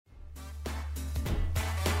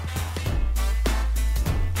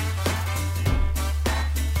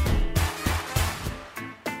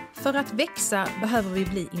För att växa behöver vi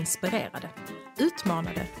bli inspirerade,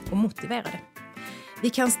 utmanade och motiverade. Vi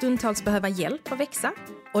kan stundtals behöva hjälp att växa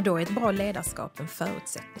och då är ett bra ledarskap en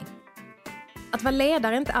förutsättning. Att vara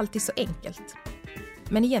ledare är inte alltid så enkelt.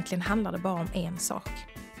 Men egentligen handlar det bara om en sak.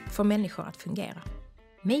 Få människor att fungera.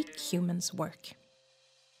 Make humans work.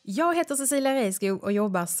 Jag heter Cecilia Reiskog och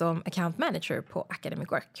jobbar som account manager på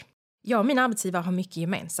Academic Work. Jag och min arbetsgivare har mycket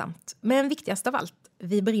gemensamt. Men viktigast av allt,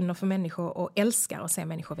 vi brinner för människor och älskar att se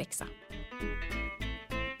människor växa.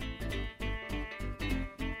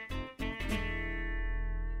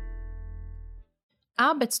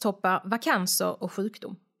 Arbetstoppar, vakanser och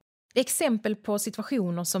sjukdom. Det är exempel på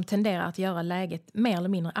situationer som tenderar att göra läget mer eller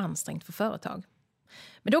mindre ansträngt för företag.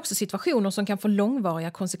 Men det är också situationer som kan få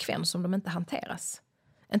långvariga konsekvenser om de inte hanteras.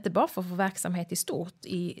 Inte bara för verksamhet i stort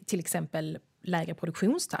i till exempel lägre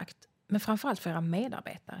produktionstakt, men framförallt för era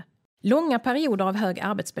medarbetare. Långa perioder av hög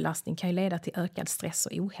arbetsbelastning kan ju leda till ökad stress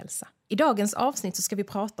och ohälsa. I dagens avsnitt så ska vi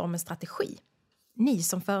prata om en strategi ni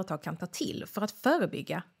som företag kan ta till för att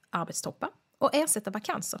förebygga arbetstoppar och ersätta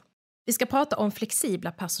vakanser. Vi ska prata om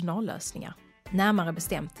flexibla personallösningar, närmare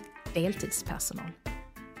bestämt deltidspersonal.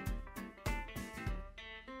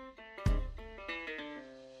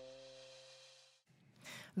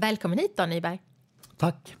 Välkommen hit då, Nyberg.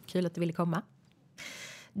 Tack. Kul att du ville komma.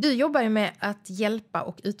 Du jobbar ju med att hjälpa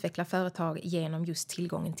och utveckla företag genom just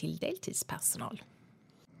tillgången till deltidspersonal.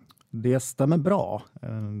 Det stämmer bra.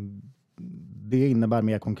 Det innebär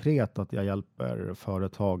mer konkret att jag hjälper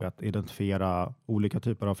företag att identifiera olika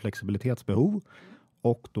typer av flexibilitetsbehov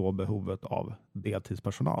och då behovet av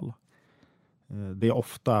deltidspersonal. Det är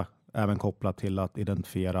ofta även kopplat till att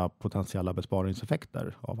identifiera potentiella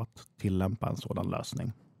besparingseffekter av att tillämpa en sådan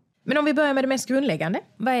lösning. Men om vi börjar med det mest grundläggande,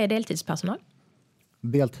 vad är deltidspersonal?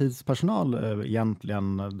 Deltidspersonal är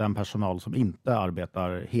egentligen den personal som inte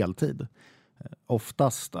arbetar heltid.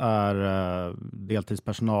 Oftast är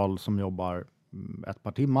deltidspersonal som jobbar ett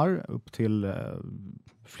par timmar upp till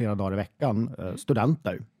flera dagar i veckan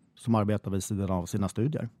studenter som arbetar vid sidan av sina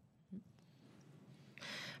studier.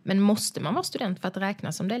 Men måste man vara student för att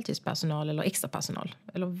räknas som deltidspersonal eller extrapersonal?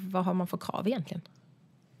 Eller vad har man för krav egentligen?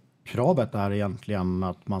 Kravet är egentligen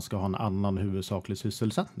att man ska ha en annan huvudsaklig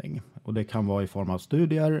sysselsättning. Och det kan vara i form av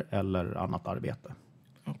studier eller annat arbete.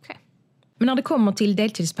 Okej. Men när det kommer till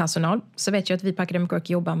deltidspersonal så vet jag att vi på Academic Work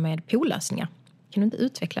jobbar med poollösningar. Kan du inte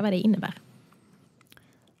utveckla vad det innebär?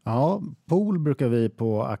 Ja, pool brukar vi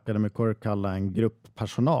på Academic Work kalla en grupp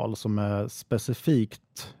personal som är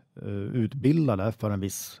specifikt utbildade för en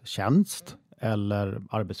viss tjänst eller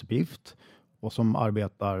arbetsuppgift och som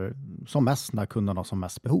arbetar som mest när kunderna har som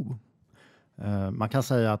mest behov. Man kan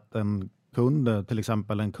säga att en kund, till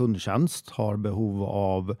exempel en kundtjänst, har behov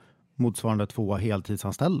av motsvarande 2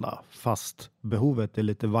 heltidsanställda fast behovet är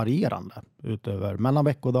lite varierande utöver mellan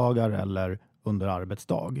veckodagar eller under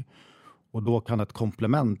arbetsdag. Och då kan ett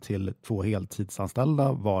komplement till 2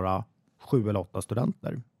 heltidsanställda vara 7 eller 8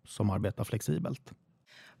 studenter som arbetar flexibelt.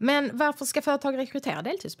 Men varför ska företag rekrytera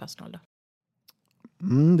deltidspersonal då?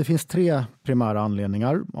 Det finns 3 primära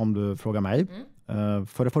anledningar om du frågar mig.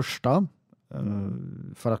 För det första,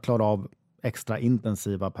 för att klara av extra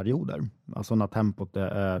intensiva perioder. Alltså när tempot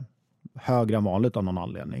är högre än vanligt av någon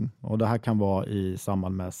anledning. Och det här kan vara i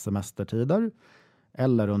samband med semestertider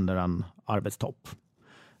eller under en arbetstopp.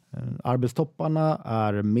 Arbetstopparna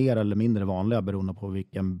är mer eller mindre vanliga beroende på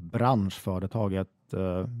vilken bransch företaget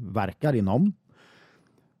verkar inom.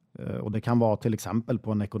 Och det kan vara till exempel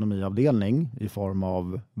på en ekonomiavdelning i form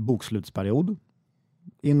av bokslutsperiod.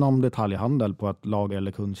 Inom detaljhandel på ett lager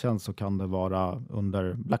eller kundtjänst så kan det vara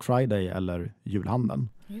under Black Friday eller julhandeln.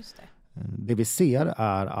 Just det. Det vi ser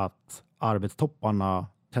är att arbetstopparna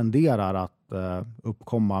tenderar att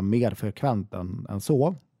uppkomma mer frekvent än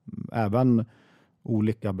så. Även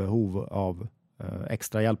olika behov av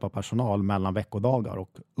extra hjälp av personal mellan veckodagar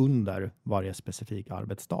och under varje specifik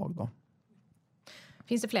arbetsdag då.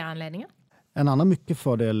 Finns det fler anledningar? En annan mycket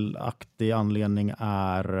fördelaktig anledning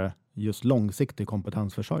är just långsiktig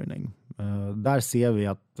kompetensförsörjning. Där ser vi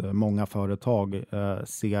att många företag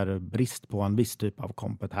ser brist på en viss typ av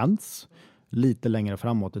kompetens lite längre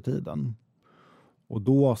framåt i tiden. Och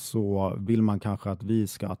då så vill man kanske att vi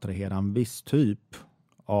ska attrahera en viss typ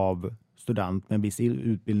av student med en viss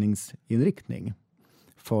utbildningsinriktning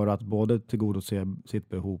för att både tillgodose sitt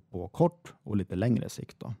behov på kort och lite längre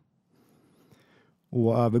sikt då.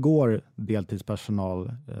 Och övergår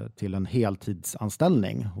deltidspersonal till en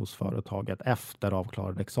heltidsanställning hos företaget efter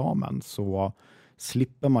avklarad examen så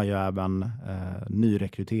slipper man ju även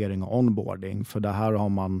nyrekrytering och onboarding. För det här har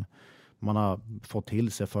man har fått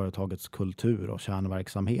till sig företagets kultur och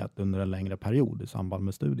kärnverksamhet under en längre period i samband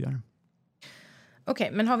med studier. Okej,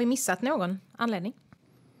 men har vi missat någon anledning?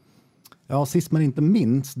 Ja, sist men inte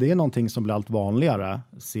minst, det är någonting som blir allt vanligare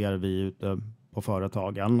ser vi ute på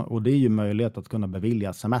företagen. Och det är ju möjlighet att kunna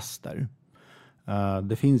bevilja semester.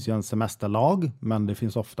 Det finns ju en semesterlag, men det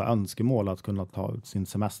finns ofta önskemål att kunna ta ut sin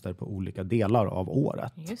semester på olika delar av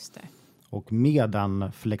året. Just det. Och med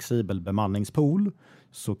en flexibel bemanningspool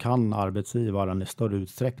så kan arbetsgivaren i större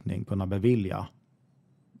utsträckning kunna bevilja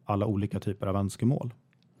alla olika typer av önskemål.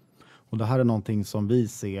 Och det här är någonting som vi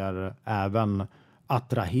ser även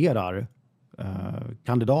attraherar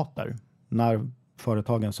kandidater när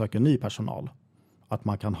företagen söker ny personal. Att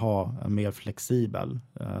man kan ha en mer flexibel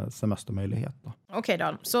semestermöjlighet. Okej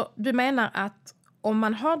Dan, så du menar att om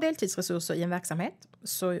man har deltidsresurser i en verksamhet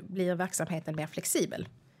så blir verksamheten mer flexibel?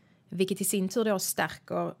 Vilket i sin tur då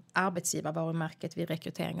stärker arbetsgivarvarumärket vid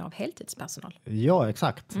rekrytering av heltidspersonal. Ja,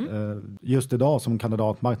 exakt. Just idag som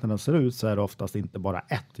kandidatmarknaden ser ut så är det oftast inte bara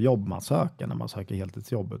ett jobb man söker när man söker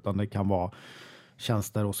heltidsjobb. Utan det kan vara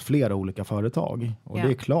tjänster hos flera olika företag. Och det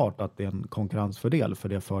är klart att det är en konkurrensfördel för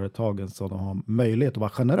det företagen som de har möjlighet att vara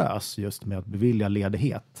generös just med att bevilja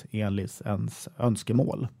ledighet enligt ens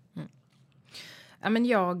önskemål. Ja, men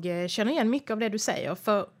jag känner igen mycket av det du säger.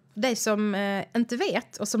 För dig som inte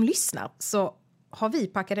vet och som lyssnar så har vi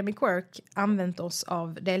på Academic Work använt oss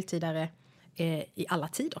av deltidare i alla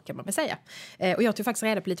tider kan man väl säga. Och jag tog faktiskt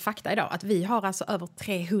reda på lite fakta idag att vi har alltså över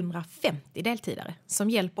 350 deltidare som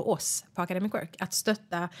hjälper oss på Academic Work att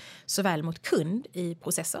stötta såväl mot kund i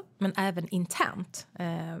processer men även internt.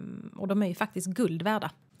 Och de är ju faktiskt guld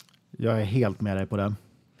värda. Jag är helt med dig på det.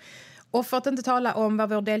 Och för att inte tala om vad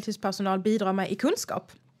vår deltidspersonal bidrar med i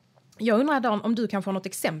kunskap. Jag undrar Dan, om du kan få något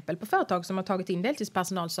exempel på företag som har tagit in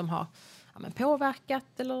deltidspersonal som har påverkat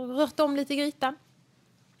eller rört om lite i grytan.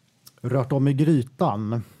 Rört om i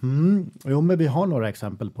grytan? Jo, men vi har några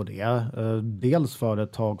exempel på det. Dels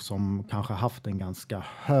företag som kanske haft en ganska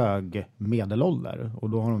hög medelålder. Och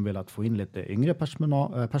då har de velat få in lite yngre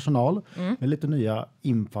personal med lite nya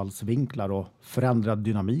infallsvinklar och förändrad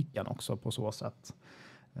dynamiken också på så sätt.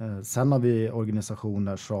 Sen har vi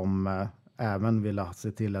organisationer som även vill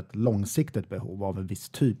se till ett långsiktigt behov av en viss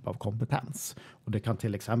typ av kompetens. Och det kan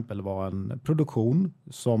till exempel vara en produktion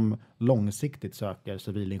som långsiktigt söker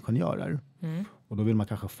civilingenjörer. Och då vill man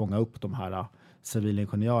kanske fånga upp de här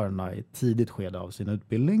civilingenjörerna i ett tidigt skede av sin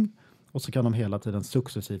utbildning. Och så kan de hela tiden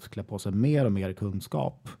successivt klä på sig mer och mer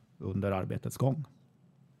kunskap under arbetets gång.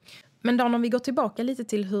 Men Dan, om vi går tillbaka lite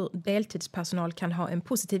till hur deltidspersonal kan ha en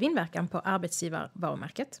positiv inverkan på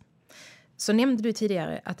arbetsgivarvarumärket. Så nämnde du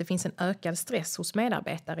tidigare att det finns en ökad stress hos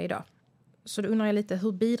medarbetare idag. Så då undrar jag lite,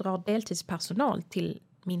 hur bidrar deltidspersonal till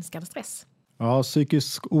minskad stress? Ja,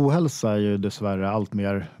 psykisk ohälsa är ju dessvärre allt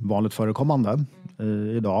mer vanligt förekommande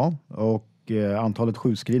idag. Och antalet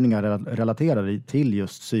sjukskrivningar relaterade till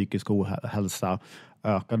just psykisk ohälsa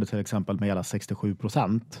ökade till exempel med hela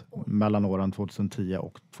 67% mellan åren 2010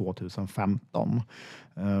 och 2015.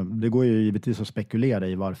 Det går ju givetvis att spekulera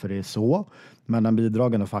i varför det är så, men en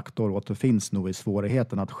bidragande faktor återfinns nog i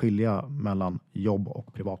svårigheten att skilja mellan jobb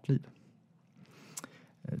och privatliv.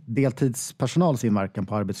 Deltidspersonals inverkan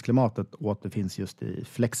på arbetsklimatet återfinns just i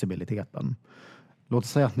flexibiliteten. Låt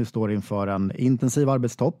oss säga att ni står inför en intensiv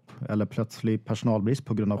arbetstopp eller plötslig personalbrist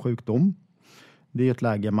på grund av sjukdom. Det är ett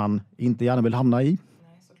läge man inte gärna vill hamna i.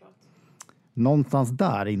 Någonstans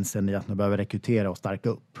där inser ni att ni behöver rekrytera och stärka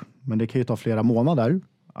upp. Men det kan ju ta flera månader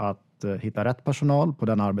att hitta rätt personal på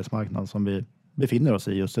den arbetsmarknad som vi befinner oss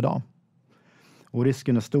i just idag. Och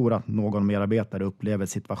risken är stor att någon medarbetare upplever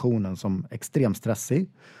situationen som extremt stressig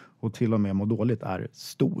och till och med mår dåligt är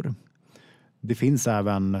stor. Det finns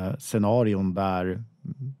även scenarion där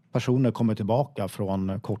personer kommer tillbaka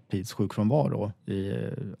från korttidssjukfrånvaro i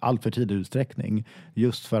allt för tidig utsträckning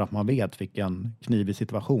just för att man vet vilken knivig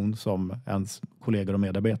situation som ens kollegor och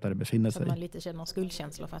medarbetare befinner sig i. Så man lite känner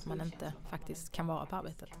skuldkänslor för att man inte faktiskt kan vara på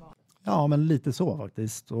arbetet. Ja, men lite så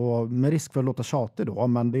faktiskt. Och med risk för att låta tjatig då,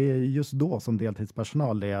 men det är just då som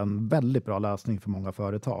deltidspersonal är en väldigt bra lösning för många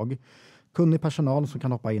företag. Kunnig personal som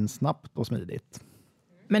kan hoppa in snabbt och smidigt.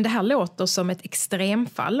 Men det här låter som ett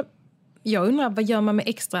extremfall. Jag undrar, vad gör man med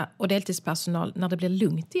extra och deltidspersonal när det blir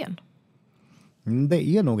lugnt igen? Det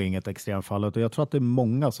är nog inget extremfall och jag tror att det är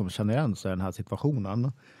många som känner igen sig i den här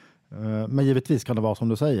situationen. Men givetvis kan det vara som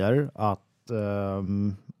du säger att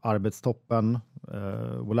arbetstoppen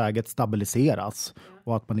och läget stabiliseras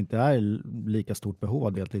och att man inte är i lika stort behov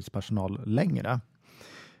av deltidspersonal längre.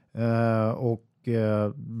 Och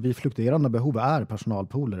vid fluktuerande behov är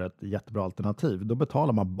personalpooler ett jättebra alternativ. Då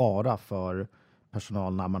betalar man bara för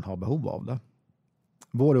personal när man har behov av det.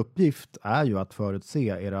 Vår uppgift är ju att förutse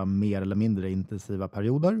era mer eller mindre intensiva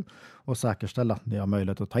perioder och säkerställa att ni har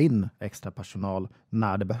möjlighet att ta in extra personal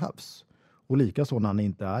när det behövs. Och likaså när ni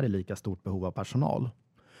inte är i lika stort behov av personal.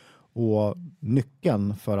 Och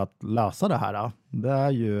nyckeln för att lösa det här, det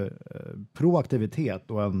är ju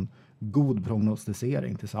proaktivitet och en god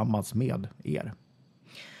prognostisering tillsammans med er.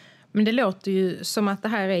 Men det låter ju som att det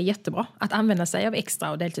här är jättebra, att använda sig av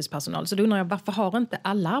extra och deltidspersonal. Så då undrar jag, varför har inte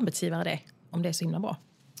alla arbetsgivare det, om det är så himla bra?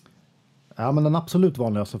 Ja, men den absolut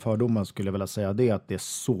vanligaste fördomen skulle jag vilja säga det är att det är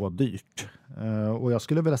så dyrt. Och jag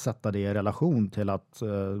skulle vilja sätta det i relation till att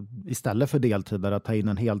istället för deltidare ta in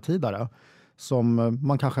en heltidare som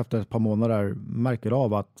man kanske efter ett par månader märker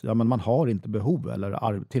av att ja, men man har inte behov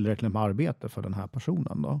eller tillräckligt med arbete för den här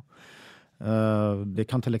personen då. Det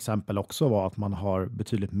kan till exempel också vara att man har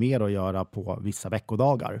betydligt mer att göra på vissa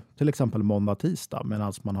veckodagar. Till exempel måndag, tisdag,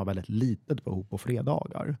 medan man har väldigt litet behov på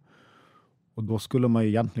fredagar. Och då skulle man ju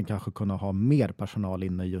egentligen kanske kunna ha mer personal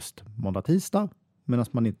inne just måndag, tisdag, medan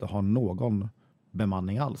man inte har någon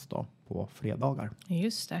bemanning alls då på fredagar.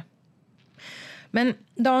 Just det. Men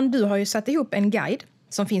Dan, du har ju satt ihop en guide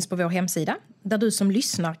som finns på vår hemsida där du som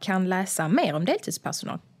lyssnar kan läsa mer om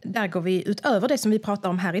deltidspersonal. Där går vi utöver det som vi pratar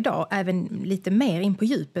om här idag även lite mer in på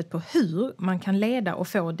djupet på hur man kan leda och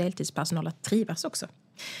få deltidspersonal att trivas också.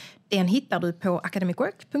 Den hittar du på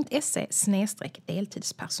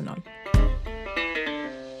academicwork.se/deltidspersonal.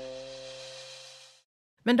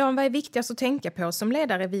 Men Dan, vad är viktigast att tänka på som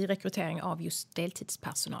ledare vid rekrytering av just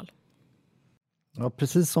deltidspersonal? Ja,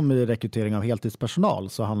 precis som i rekrytering av heltidspersonal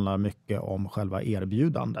så handlar mycket om själva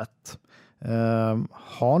erbjudandet.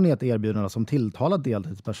 Har ni ett erbjudande som tilltalar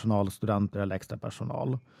deltidspersonal, studenter eller extra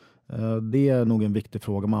personal? Det är nog en viktig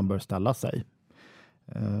fråga man bör ställa sig.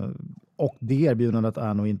 Och det erbjudandet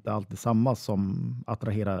är nog inte alltid samma som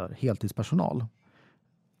attraherar heltidspersonal.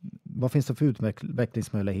 Vad finns det för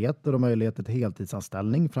utvecklingsmöjligheter och möjligheter till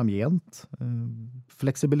heltidsanställning framgent?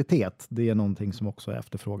 Flexibilitet, det är någonting som också är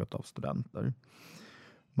efterfrågat av studenter.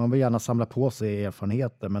 Man vill gärna samla på sig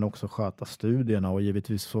erfarenheter men också sköta studierna och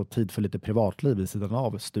givetvis få tid för lite privatliv i sidan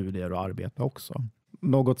av studier och arbete också.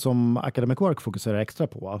 Något som Academic Work fokuserar extra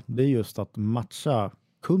på, det är just att matcha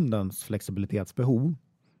kundens flexibilitetsbehov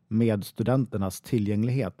med studenternas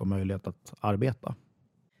tillgänglighet och möjlighet att arbeta.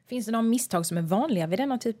 Finns det några misstag som är vanliga vid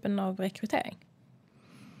denna typen av rekrytering?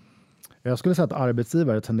 Jag skulle säga att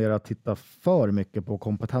arbetsgivare tenderar att titta för mycket på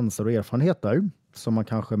kompetenser och erfarenheter som man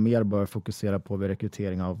kanske mer bör fokusera på vid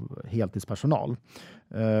rekrytering av heltidspersonal.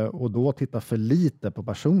 Och då titta för lite på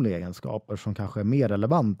personliga egenskaper som kanske är mer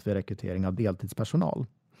relevant vid rekrytering av deltidspersonal.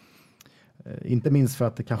 Inte minst för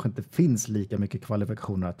att det kanske inte finns lika mycket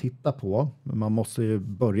kvalifikationer att titta på. Men man måste ju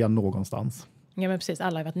börja någonstans. Ja, men precis.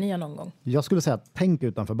 Alla har varit nya någon gång. Jag skulle säga att tänk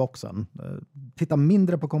utanför boxen. Titta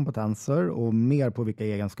mindre på kompetenser och mer på vilka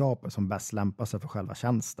egenskaper som bäst lämpar sig för själva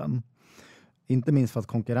tjänsten. Inte minst för att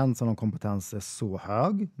konkurrensen om kompetens är så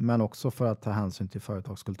hög, men också för att ta hänsyn till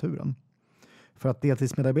företagskulturen. För att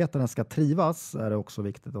deltidsmedarbetarna ska trivas är det också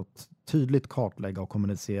viktigt att tydligt kartlägga och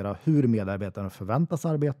kommunicera hur medarbetarna förväntas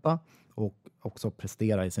arbeta och också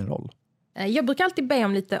prestera i sin roll. Jag brukar alltid be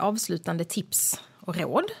om lite avslutande tips och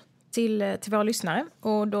råd till våra lyssnare.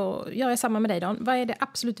 Och då gör jag samma med dig, Dan. Vad är det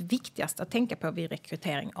absolut viktigaste att tänka på vid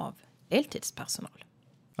rekrytering av deltidspersonal?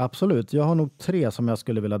 Absolut. Jag har nog 3 som jag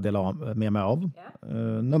skulle vilja dela med mig av.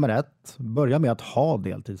 Nummer 1. Börja med att ha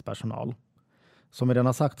deltidspersonal. Som vi redan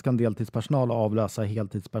har sagt kan deltidspersonal avlösa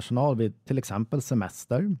heltidspersonal vid till exempel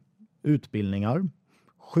semester, utbildningar,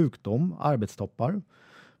 sjukdom, arbetstoppar.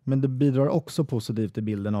 Men det bidrar också positivt till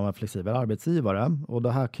bilden av en flexibel arbetsgivare. Och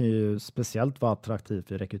det här kan ju speciellt vara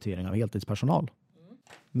attraktivt vid rekrytering av heltidspersonal.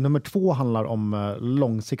 Nummer 2 handlar om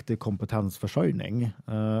långsiktig kompetensförsörjning.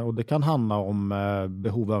 Och det kan handla om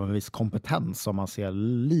behov av en viss kompetens som man ser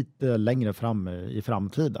lite längre fram i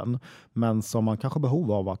framtiden. Men som man kanske har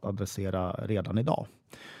behov av att adressera redan idag.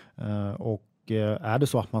 Och är det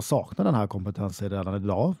så att man saknar den här kompetensen redan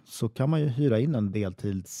idag så kan man ju hyra in en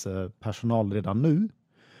deltidspersonal redan nu.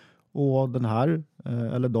 Och den här,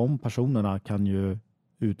 eller de personerna kan ju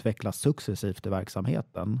utvecklas successivt i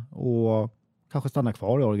verksamheten och kanske stanna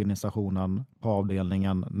kvar i organisationen på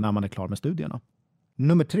avdelningen när man är klar med studierna.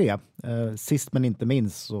 Nummer 3, sist men inte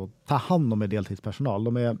minst, så ta hand om deltidspersonal.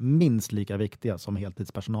 De är minst lika viktiga som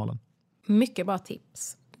heltidspersonalen. Mycket bra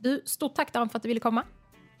tips. Du, stort tack Dan för att du ville komma.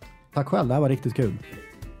 Tack själv, det här var riktigt kul.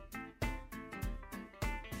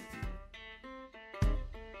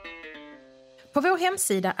 På vår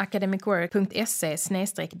hemsida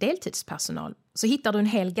academicwork.se/deltidspersonal så hittar du en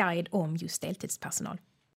hel guide om just deltidspersonal.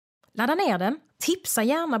 Ladda ner den, tipsa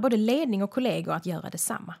gärna både ledning och kollegor att göra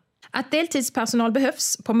detsamma. Att deltidspersonal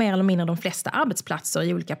behövs på mer eller mindre de flesta arbetsplatser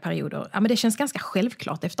i olika perioder, men det känns ganska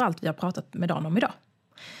självklart efter allt vi har pratat med Dan om idag.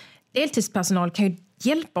 Deltidspersonal kan ju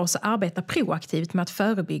hjälpa oss att arbeta proaktivt med att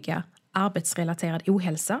förebygga arbetsrelaterad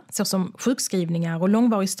ohälsa, såsom sjukskrivningar och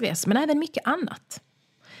långvarig stress, men även mycket annat.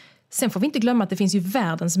 Sen får vi inte glömma att det finns ju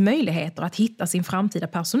världens möjligheter att hitta sin framtida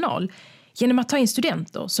personal genom att ta in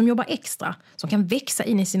studenter som jobbar extra, som kan växa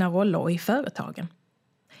in i sina roller och i företagen.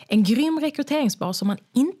 En grym rekryteringsbas som man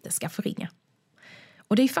inte ska förringa.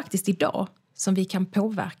 Och det är faktiskt idag som vi kan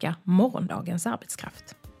påverka morgondagens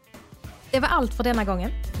arbetskraft. Det var allt för denna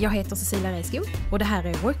gången. Jag heter Cecilia Reiskog och det här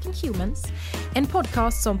är Working Humans, en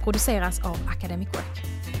podcast som produceras av Academic Work.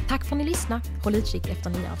 Tack för att ni lyssnade. Håll utkik efter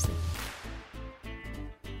nya avsnitt.